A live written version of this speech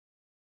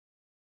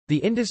The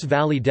Indus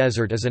Valley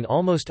Desert is an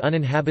almost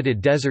uninhabited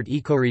desert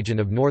ecoregion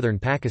of northern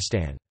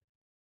Pakistan.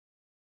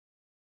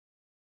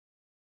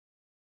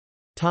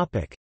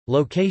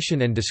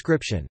 Location and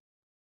description.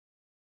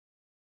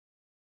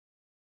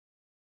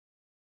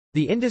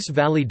 The Indus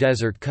Valley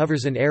Desert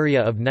covers an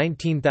area of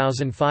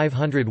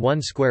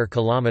 19,501 square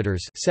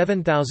kilometers,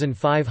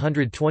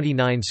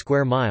 7,529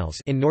 square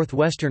miles in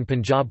northwestern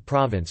Punjab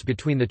province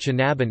between the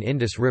Chenab and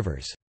Indus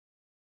rivers.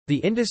 The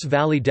Indus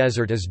Valley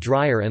Desert is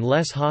drier and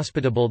less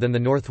hospitable than the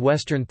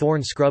northwestern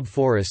thorn scrub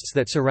forests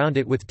that surround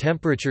it, with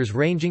temperatures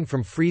ranging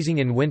from freezing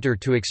in winter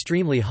to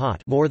extremely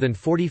hot, more than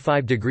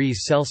 45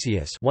 degrees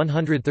Celsius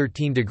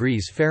 (113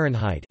 degrees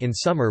Fahrenheit) in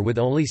summer, with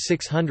only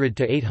 600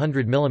 to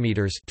 800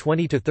 mm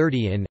 (20 to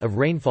 30 in) of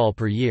rainfall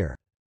per year.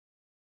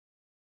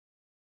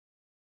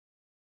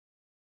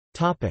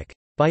 Topic: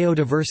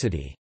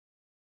 Biodiversity.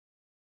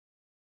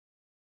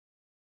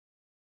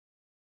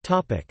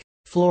 Topic: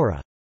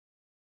 Flora.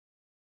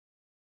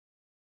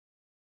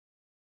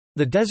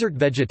 The desert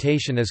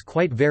vegetation is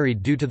quite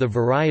varied due to the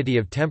variety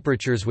of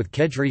temperatures, with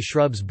kedgeree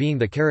shrubs being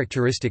the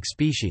characteristic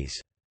species.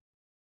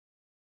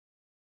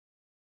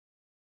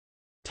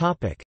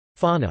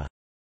 Fauna.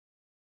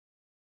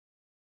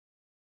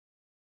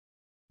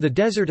 The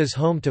desert is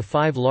home to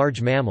 5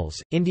 large mammals: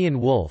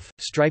 Indian wolf,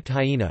 striped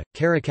hyena,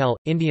 caracal,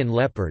 Indian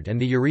leopard and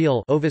the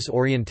urial Ovis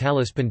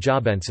orientalis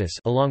punjabensis,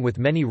 along with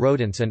many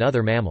rodents and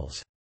other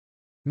mammals.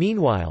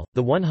 Meanwhile,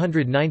 the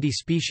 190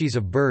 species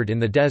of bird in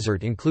the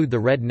desert include the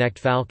red-necked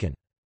falcon.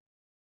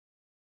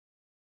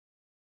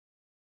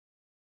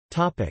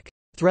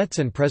 Threats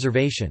and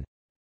preservation.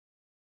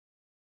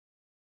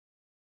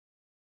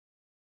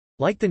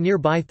 Like the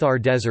nearby Thar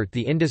Desert,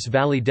 the Indus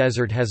Valley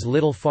Desert has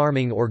little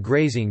farming or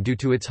grazing due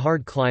to its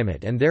hard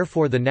climate, and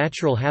therefore the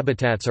natural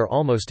habitats are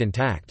almost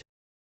intact.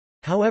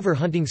 However,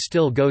 hunting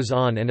still goes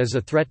on and is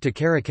a threat to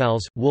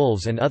caracals,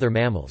 wolves and other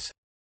mammals.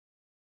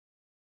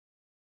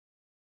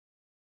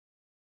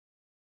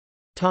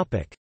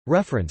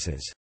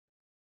 References